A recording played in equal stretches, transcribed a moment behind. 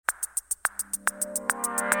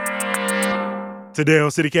Today on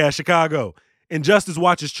CityCast Chicago, Injustice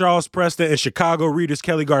Watch's Charles Preston and Chicago Reader's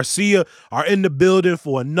Kelly Garcia are in the building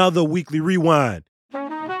for another weekly rewind.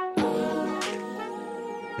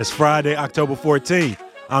 It's Friday, October 14th.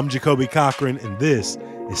 I'm Jacoby Cochran, and this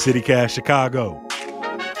is CityCast Chicago.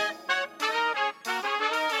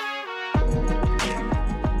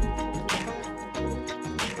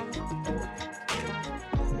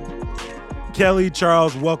 Kelly,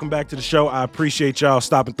 Charles, welcome back to the show. I appreciate y'all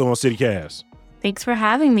stopping through on CityCast. Thanks for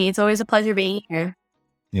having me. It's always a pleasure being here.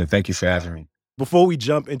 Yeah, thank you for having me. Before we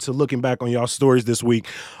jump into looking back on y'all stories this week,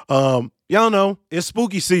 y'all know it's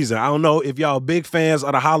spooky season. I don't know if y'all big fans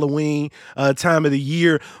of the Halloween time of the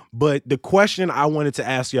year, but the question I wanted to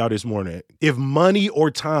ask y'all this morning, if money or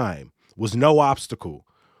time was no obstacle,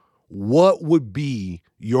 what would be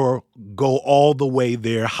your go all the way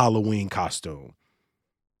there Halloween costume?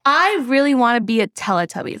 I really want to be a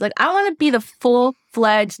Teletubbies. Like, I want to be the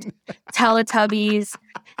full-fledged Teletubbies.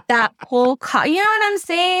 That whole, you know what I'm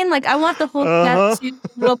saying? Like, I want the whole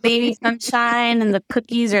little baby sunshine and the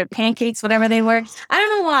cookies or pancakes, whatever they were. I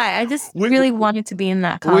don't know why. I just really wanted to be in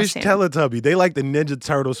that costume. Which Teletubby? They like the Ninja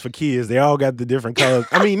Turtles for kids. They all got the different colors.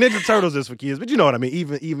 I mean, Ninja Turtles is for kids, but you know what I mean?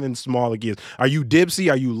 Even smaller kids. Are you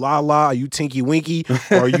Dipsy? Are you Lala? Are you Tinky Winky?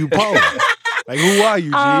 Or are you Poe? Like, who are you,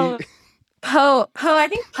 G? Poe. I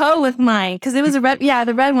think Poe was mine because it was the red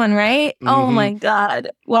one, right? Mm-hmm. Oh my God!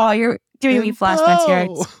 Wow, you're giving me flashbacks here.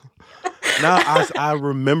 Now I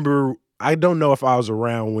remember. I don't know if I was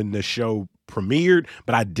around when the show premiered,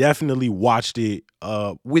 but I definitely watched it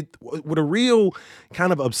with a real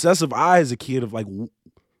kind of obsessive eye as a kid of like,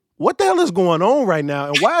 what the hell is going on right now,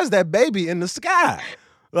 and why is that baby in the sky?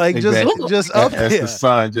 Like, exactly. just up there. That's the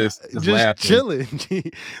sun, just chilling.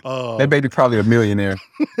 That baby probably a millionaire.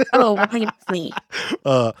 Please.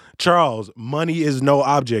 Charles, money is no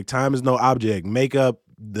object. Time is no object. Makeup,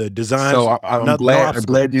 the design. So I'm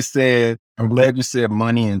glad you said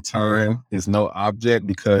money and time is no object,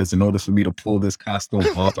 because in order for me to pull this costume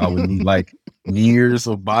off, I would need like years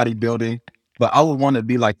of bodybuilding. But I would want to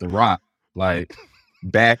be like The Rock, like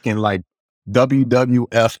back in like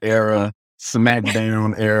WWF era,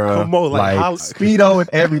 SmackDown era, like Speedo and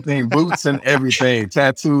everything, boots and everything,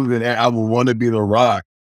 tattoos, and I would want to be The Rock.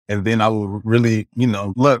 And then I would really,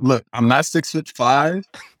 look, I'm not 6'5",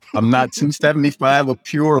 I'm not 275 of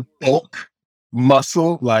pure bulk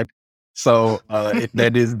muscle, so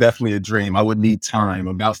that is definitely a dream. I would need time,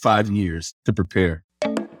 about 5 years to prepare.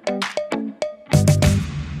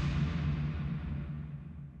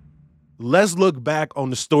 Let's look back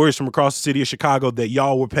on the stories from across the city of Chicago that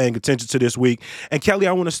y'all were paying attention to this week. And Kelly,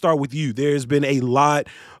 I want to start with you. There's been a lot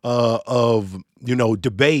of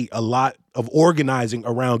debate, a lot of organizing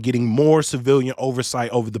around getting more civilian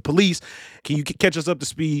oversight over the police. Can you catch us up to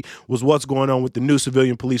speed with what's going on with the new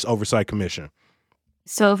Civilian Police Oversight Commission?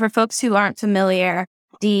 So for folks who aren't familiar,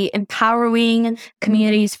 the Empowering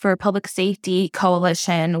Communities for Public Safety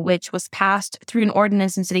Coalition, which was passed through an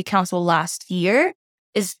ordinance in City Council last year,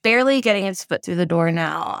 is barely getting its foot through the door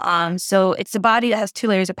now. So it's a body that has two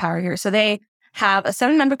layers of power here. So they have a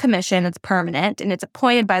 7-member commission that's permanent, and it's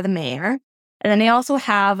appointed by the mayor. And then they also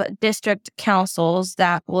have district councils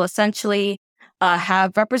that will essentially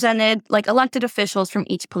have represented like elected officials from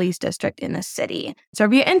each police district in the city. So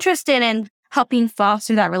if you're interested in helping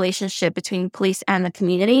foster that relationship between police and the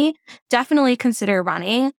community, definitely consider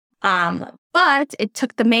running. But it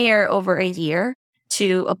took the mayor over a year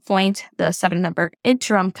to appoint the 7-member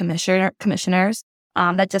interim commissioners.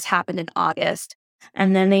 That just happened in August.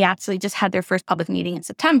 And then they actually just had their first public meeting in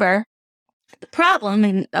September. The problem,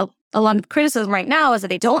 and a lot of criticism right now, is that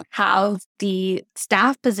they don't have the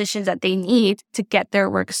staff positions that they need to get their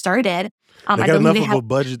work started. They got enough of a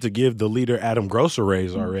budget to give the leader Adam Gross a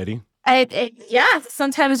raise already.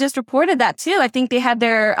 Sometimes just reported that too. I think they had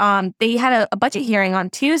a budget hearing on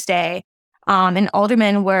Tuesday. And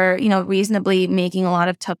aldermen were, reasonably making a lot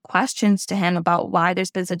of tough questions to him about why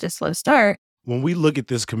there's been such a slow start. When we look at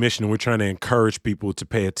this commission and we're trying to encourage people to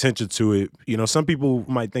pay attention to it, some people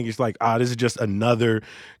might think it's like, this is just another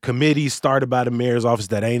committee started by the mayor's office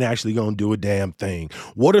that ain't actually going to do a damn thing.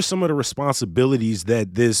 What are some of the responsibilities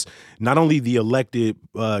that this, not only the elected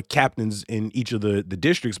captains in each of the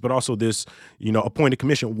districts, but also this, appointed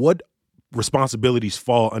commission, what responsibilities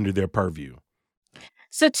fall under their purview?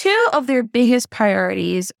 So 2 of their biggest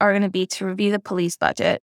priorities are going to be to review the police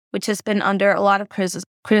budget, which has been under a lot of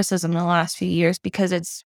criticism in the last few years because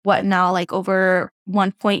it's like over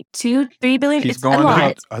 $1.23 billion. It's going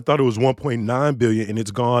up. I thought it was $1.9 billion, and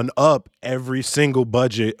it's gone up every single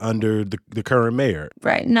budget under the current mayor.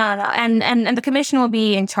 Right. No. And the commission will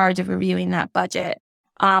be in charge of reviewing that budget.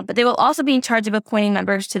 But they will also be in charge of appointing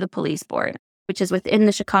members to the police board. which is within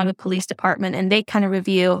the Chicago Police Department, and they kind of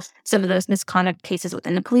review some of those misconduct cases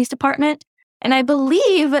within the police department. And I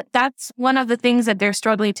believe that's one of the things that they're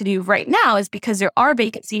struggling to do right now is because there are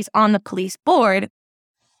vacancies on the police board,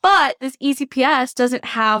 but this ECPS doesn't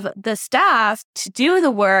have the staff to do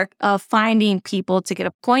the work of finding people to get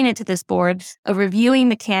appointed to this board, of reviewing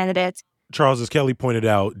the candidates. Charles, as Kelly pointed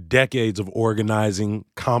out, decades of organizing,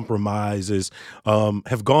 compromises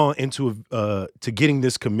have gone into to getting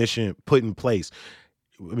this commission put in place.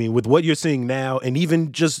 I mean, with what you're seeing now, and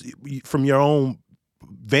even just from your own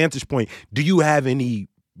vantage point, do you have any,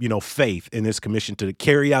 faith in this commission to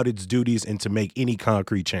carry out its duties and to make any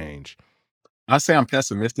concrete change? I say I'm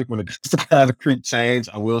pessimistic when it comes to concrete change.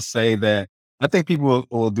 I will say that I think people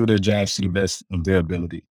will do their jobs to the best of their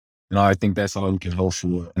ability. I think that's all we can hope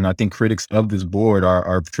for. And I think critics of this board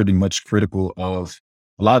are pretty much critical of,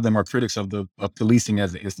 a lot of them are critics of policing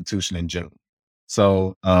as an institution in general.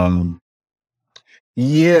 So,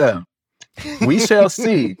 yeah, we shall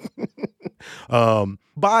see.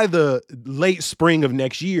 By the late spring of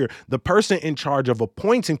next year, the person in charge of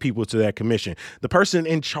appointing people to that commission, the person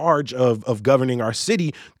in charge of governing our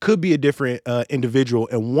city could be a different individual.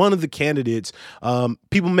 And one of the candidates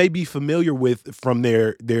people may be familiar with from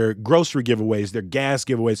their grocery giveaways, their gas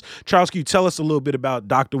giveaways. Charles, can you tell us a little bit about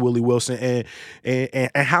Dr. Willie Wilson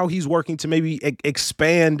and how he's working to maybe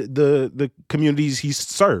expand the communities he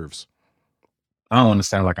serves? I don't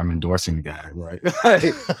understand like I'm endorsing the guy, right?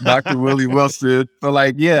 Dr. Willie Wilson.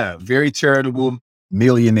 But very charitable,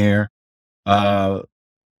 millionaire. I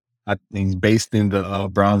think he's based in the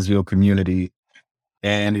Brownsville community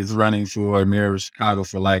and he's running for mayor of Chicago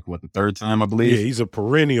for the third time, I believe. Yeah, he's a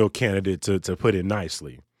perennial candidate to put it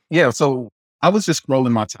nicely. Yeah, so I was just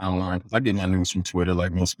scrolling my timeline because I get my news from Twitter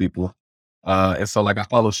like most people. And so I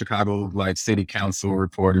follow Chicago city council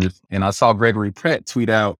reporters and I saw Gregory Pratt tweet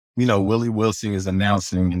out, Willie Wilson is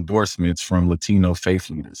announcing endorsements from Latino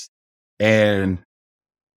faith leaders. And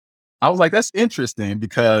I was like, that's interesting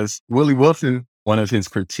because Willie Wilson, one of his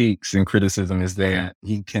critiques and criticism is that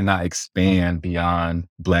he cannot expand beyond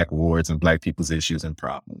Black wards and Black people's issues and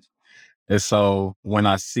problems. And so when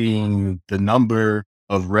I see the number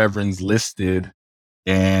of reverends listed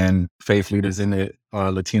and faith leaders in the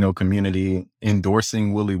Latino community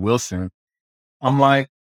endorsing Willie Wilson, I'm like,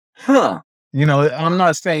 I'm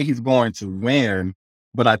not saying he's going to win,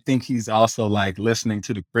 but I think he's also listening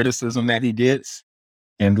to the criticism that he gets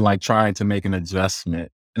and trying to make an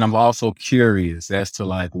adjustment. And I'm also curious as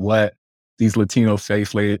to what these Latino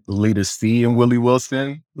faith leaders see in Willie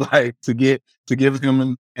Wilson, to give him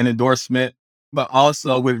an endorsement, but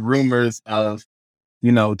also with rumors of,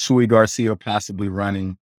 Chuy Garcia possibly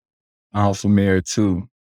running for mayor too.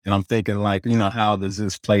 And I'm thinking how does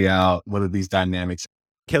this play out? What are these dynamics?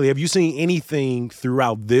 Kelly, have you seen anything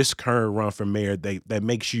throughout this current run for mayor that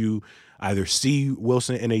makes you either see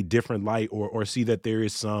Wilson in a different light or see that there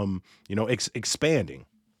is some, expanding?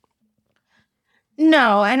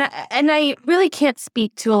 No, and I really can't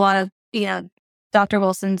speak to a lot of, Dr.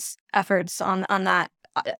 Wilson's efforts on that.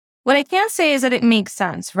 What I can say is that it makes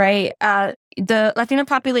sense, right? The Latino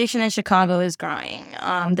population in Chicago is growing.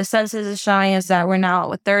 The census is showing us that we're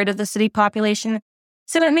now a third of the city population.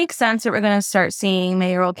 So it makes sense that we're going to start seeing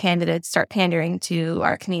mayoral candidates start pandering to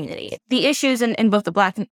our community. The issues in both the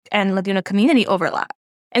Black and Latino community overlap,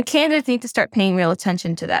 and candidates need to start paying real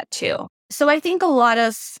attention to that too. So I think a lot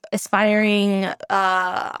of aspiring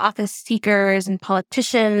office seekers and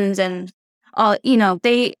politicians and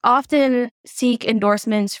they often seek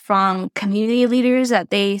endorsements from community leaders that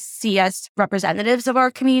they see as representatives of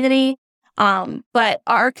our community. But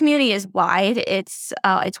our community is wide. It's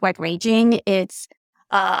wide-ranging. It's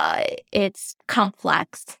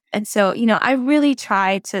complex. And so, I really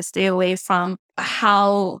try to stay away from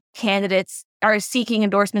how candidates are seeking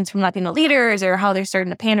endorsements from Latino leaders or how they're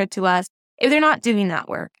starting to pander to us if they're not doing that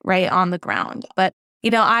work right on the ground. But,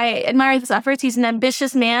 I admire his efforts. He's an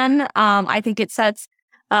ambitious man. I think it sets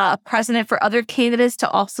a precedent for other candidates to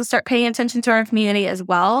also start paying attention to our community as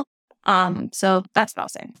well. So that's what I'll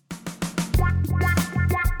say.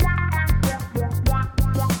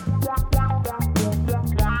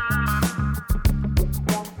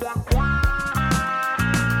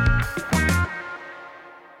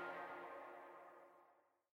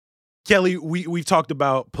 Kelly, we've talked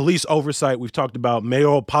about police oversight, we've talked about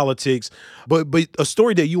mayoral politics, but a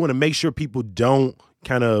story that you want to make sure people don't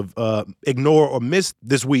kind of ignore or miss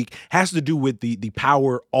this week has to do with the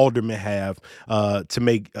power aldermen have to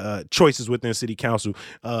make choices within city council.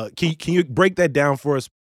 Can you break that down for us?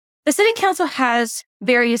 The city council has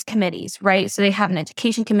various committees, right? So they have an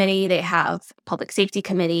education committee, they have a public safety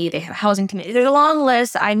committee, they have a housing committee. There's a long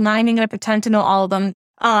list. I'm not even going to pretend to know all of them.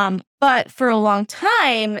 But for a long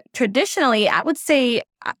time, traditionally, I would say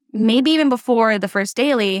maybe even before the first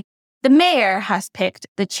daily, the mayor has picked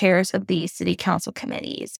the chairs of these city council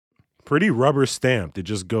committees. Pretty rubber stamped.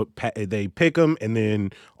 They pick them, and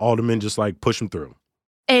then aldermen just like push them through.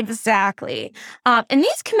 Exactly. And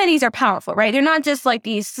these committees are powerful, right? They're not just like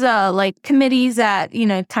these like committees that,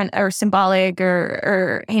 kind of are symbolic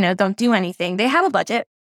or don't do anything. They have a budget.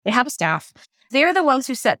 They have a staff. They're the ones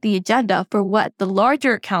who set the agenda for what the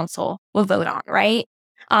larger council will vote on, right?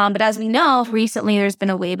 But as we know, recently there's been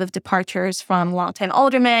a wave of departures from longtime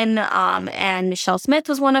aldermen, and Michelle Smith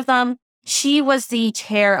was one of them. She was the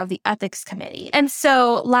chair of the ethics committee. And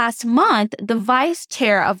so last month, the vice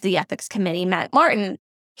chair of the ethics committee, Matt Martin,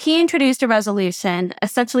 he introduced a resolution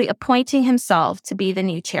essentially appointing himself to be the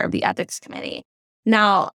new chair of the ethics committee.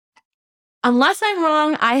 Now, unless I'm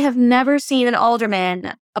wrong, I have never seen an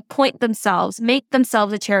alderman make themselves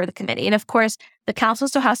the chair of the committee. And of course, the council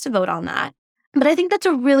still has to vote on that. But I think that's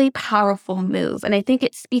a really powerful move. And I think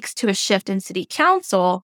it speaks to a shift in city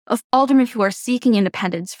council of aldermen who are seeking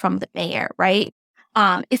independence from the mayor, right?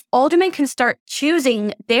 If aldermen can start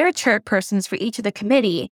choosing their chairpersons for each of the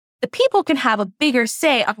committee, the people can have a bigger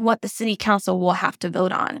say on what the city council will have to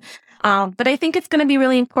vote on. But I think it's going to be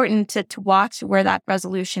really important to watch where that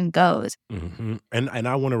resolution goes. Mm-hmm. And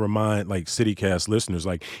I want to remind like CityCast listeners,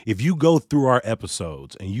 like if you go through our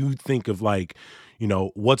episodes and you think of like,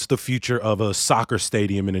 what's the future of a soccer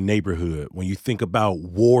stadium in a neighborhood? When you think about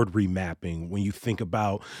ward remapping, when you think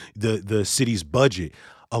about the city's budget,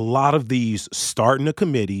 a lot of these start in a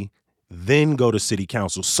committee, then go to city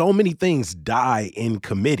council. So many things die in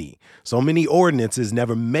committee. So many ordinances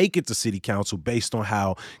never make it to city council based on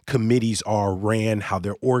how committees are ran, how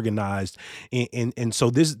they're organized. And so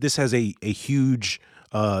this has a huge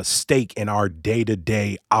stake in our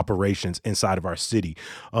day-to-day operations inside of our city.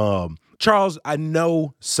 Charles, I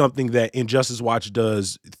know something that Injustice Watch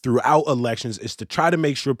does throughout elections is to try to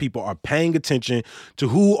make sure people are paying attention to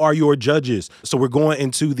who are your judges. So we're going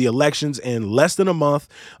into the elections in less than a month.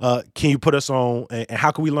 Can you put us on, and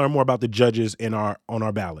how can we learn more about the judges on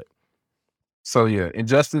our ballot? So yeah,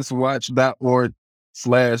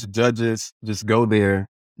 injusticewatch.org/judges. Just go there.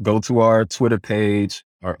 Go to our Twitter page,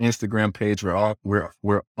 our Instagram page.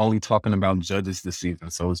 We're only talking about judges this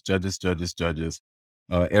season. So it's judges.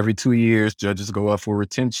 Every 2 years, judges go up for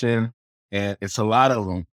retention, and it's a lot of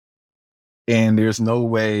them. And there's no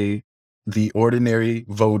way the ordinary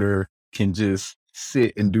voter can just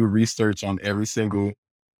sit and do research on every single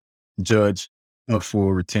judge up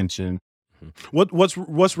for retention.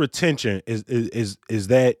 What's retention? Is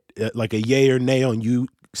that like a yay or nay on you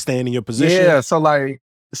staying in your position? Yeah.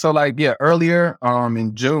 Earlier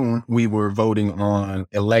in June, we were voting on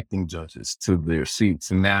electing judges to their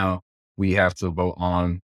seats, and now we have to vote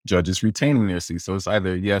on judges retaining their seats. So it's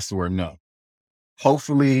either yes or no.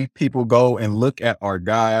 Hopefully people go and look at our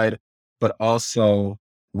guide, but also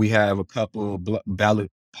we have a couple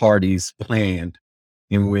ballot parties planned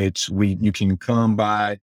in which you can come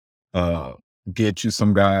by, get you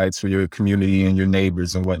some guides for your community and your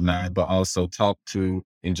neighbors and whatnot, but also talk to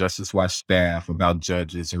Injustice Watch staff about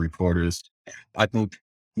judges and reporters. I think,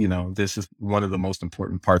 this is one of the most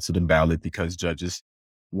important parts of the ballot because judges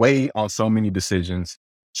weigh on so many decisions: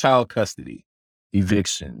 child custody,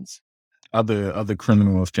 evictions, other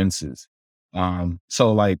criminal offenses.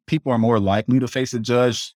 So like people are more likely to face a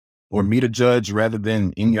judge or meet a judge rather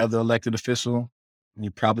than any other elected official. You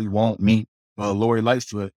probably won't meet Lori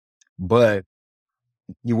Lightfoot, but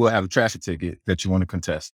you will have a traffic ticket that you want to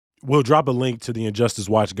contest. We'll drop a link to the Injustice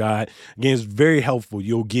Watch guide. Again, it's very helpful.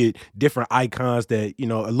 You'll get different icons that, a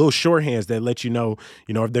little shorthands that let you know,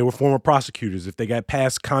 if they were former prosecutors, if they got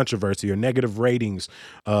past controversy or negative ratings.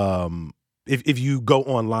 If you go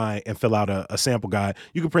online and fill out a sample guide,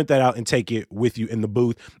 you can print that out and take it with you in the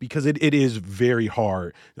booth because it is very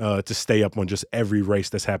hard to stay up on just every race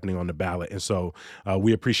that's happening on the ballot. And so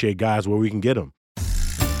we appreciate guys where we can get them.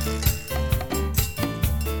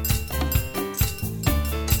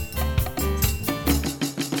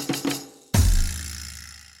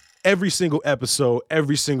 Every single episode,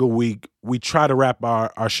 every single week, we try to wrap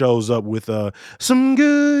our shows up with some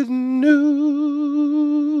good news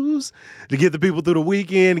to get the people through the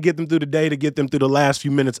weekend, to get them through the day, to get them through the last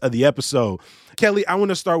few minutes of the episode. Kelly, I want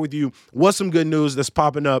to start with you. What's some good news that's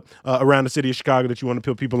popping up around the city of Chicago that you want to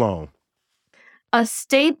put people on? A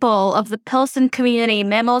staple of the Pilsen community,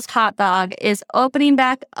 Memo's Hot Dog, is opening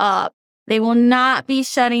back up. They will not be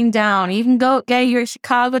shutting down. You can go get your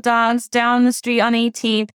Chicago dogs down the street on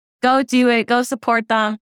 18th. Go do it. Go support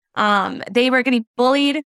them. They were getting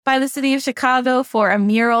bullied by the city of Chicago for a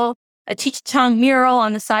mural, a Cheech and Chong mural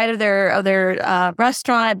on the side of their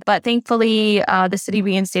restaurant. But thankfully, the city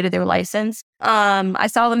reinstated their license. I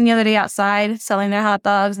saw them the other day outside selling their hot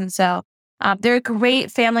dogs. And so they're a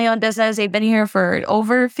great family-owned business. They've been here for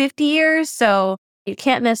over 50 years. So you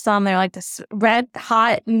can't miss them. They're like this red,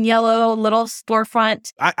 hot, and yellow little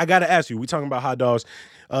storefront. I got to ask you, we talking about hot dogs.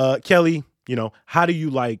 Kelly, how do you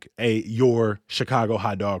like your Chicago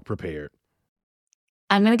hot dog prepared?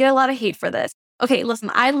 I'm going to get a lot of hate for this. Okay,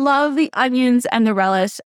 listen, I love the onions and the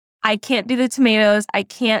relish. I can't do the tomatoes. I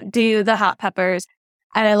can't do the hot peppers.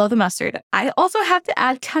 And I love the mustard. I also have to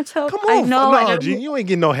add ketchup. Come on. No, G, you ain't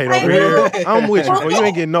getting no hate over here. I'm with you. You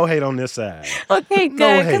ain't getting no hate on this side. Okay,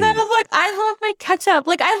 good. Because I was like, I love my ketchup.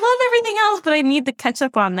 Like, I love everything else, but I need the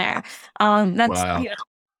ketchup on there. That's,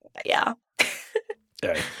 yeah.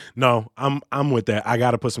 Hey, no, I'm with that. I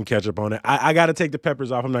got to put some ketchup on it. I got to take the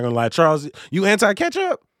peppers off. I'm not going to lie. Charles, you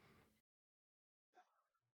anti-ketchup?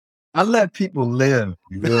 I let people live.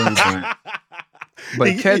 Really.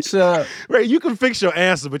 But ketchup. Right, you can fix your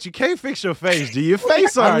answer, but you can't fix your face. Your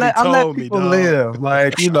face already told me, dog. Live.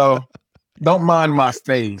 Like, don't mind my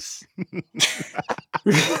face.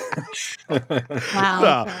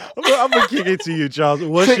 Wow. I'm gonna kick it to you, Charles.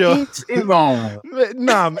 What's your?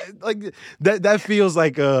 Nah, like that feels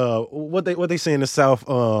like what they say in the South,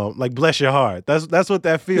 like bless your heart. That's what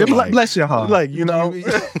that feels like. Bless your heart. Like get out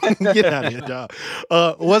of here, dog.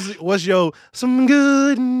 What's your some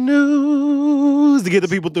good news to get the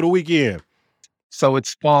people through the weekend? So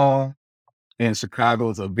it's fall. And Chicago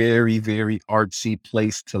is a very, very artsy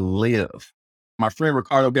place to live. My friend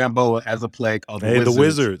Ricardo Gamboa has a play called The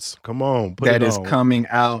Wizards. Come on, that is coming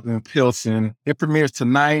out in Pilsen. It premieres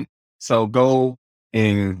tonight, so go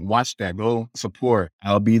and watch that. Go support.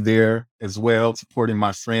 I'll be there as well, supporting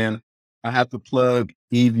my friend. I have to plug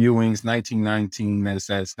Eve Ewing's 1919 that's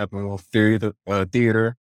at Steppenwolf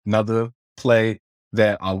Theater, another play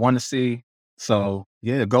that I want to see. So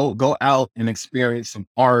yeah, go out and experience some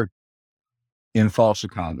art in fall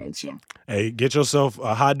Chicago. So. Hey, get yourself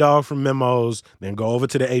a hot dog from Memos, then go over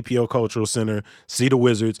to the APO Cultural Center, see the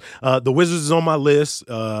Wizards. The Wizards is on my list.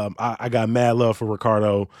 I got mad love for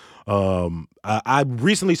Ricardo. I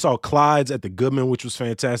recently saw Clyde's at the Goodman, which was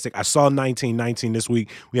fantastic. I saw 1919 this week.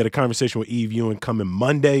 We had a conversation with Eve Ewing coming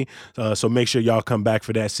Monday, so make sure y'all come back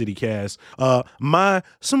for that CityCast.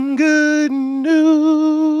 Some good news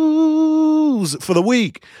for the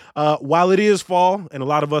week. While it is fall and a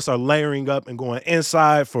lot of us are layering up and going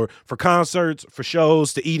inside for concerts, for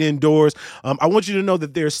shows, to eat indoors, I want you to know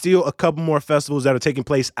that there's still a couple more festivals that are taking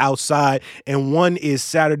place outside, and one is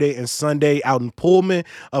Saturday and Sunday out in Pullman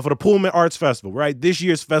for the Pullman Arts Festival, right? This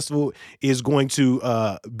year's festival is going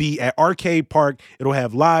to be at Arcade Park. It'll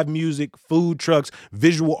have live music, food trucks,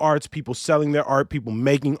 visual arts, people selling their art, people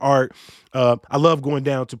making art. I love going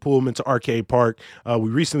down to Pullman to Arcade Park. We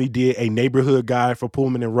recently did a neighborhood guide for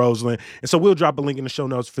Pullman and Roseland, and so we'll drop a link in the show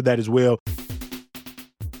notes for that as well.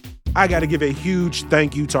 I got to give a huge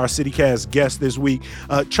thank you to our CityCast guest this week,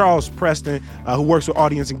 Charles Preston, who works with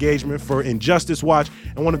audience engagement for Injustice Watch,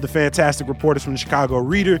 and one of the fantastic reporters from the Chicago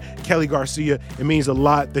Reader, Kelly Garcia. It means a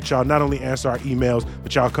lot that y'all not only answer our emails,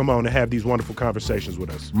 but y'all come on and have these wonderful conversations with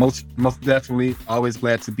us. Most definitely. Always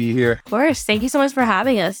glad to be here. Of course. Thank you so much for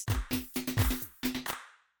having us.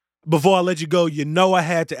 Before I let you go, I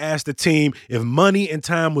had to ask the team, if money and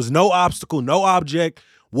time was no obstacle, no object,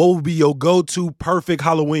 what would be your go-to perfect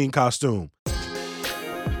Halloween costume?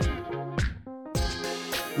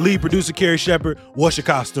 Lead producer Carrie Shepard, what's your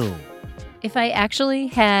costume? If I actually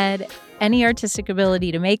had any artistic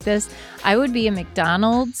ability to make this, I would be a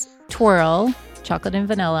McDonald's twirl, chocolate and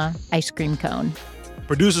vanilla, ice cream cone.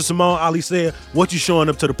 Producer Simone Ali said, what you showing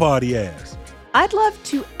up to the party as? I'd love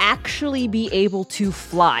to actually be able to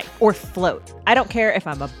fly or float. I don't care if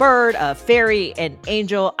I'm a bird, a fairy, an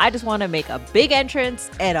angel. I just want to make a big entrance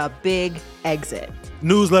and a big exit.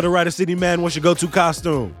 Newsletter writer City Man, what's your go-to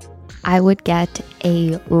costume? I would get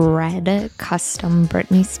a red custom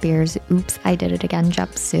Britney Spears Oops, I Did It Again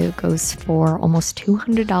jumpsuit. Goes for almost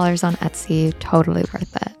 $200 on Etsy. Totally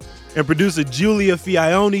worth it. And producer Julia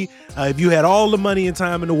Fiaioni, if you had all the money and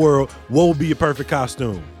time in the world, what would be your perfect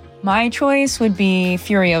costume? My choice would be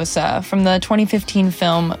Furiosa from the 2015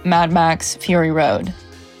 film Mad Max Fury Road.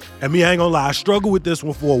 And me, I ain't gonna lie, I struggled with this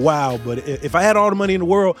one for a while, but if I had all the money in the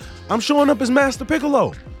world, I'm showing up as Master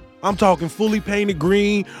Piccolo. I'm talking fully painted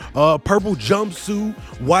green, purple jumpsuit,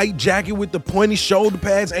 white jacket with the pointy shoulder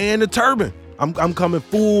pads and the turban. I'm coming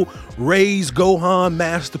full Ray's Gohan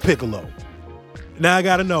Master Piccolo. Now I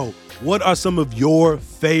gotta know, what are some of your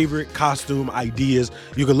favorite costume ideas?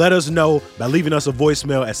 You can let us know by leaving us a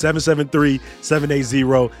voicemail at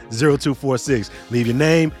 773-780-0246. Leave your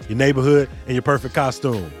name, your neighborhood, and your perfect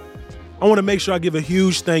costume. I want to make sure I give a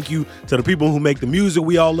huge thank you to the people who make the music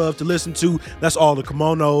we all love to listen to. That's all the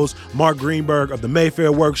Kimonos, Mark Greenberg of the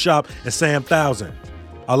Mayfair Workshop, and Sam Thousand.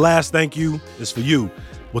 Our last thank you is for you.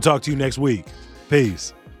 We'll talk to you next week.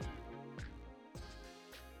 Peace.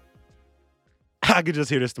 I could just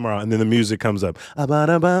hear this tomorrow, and then the music comes up.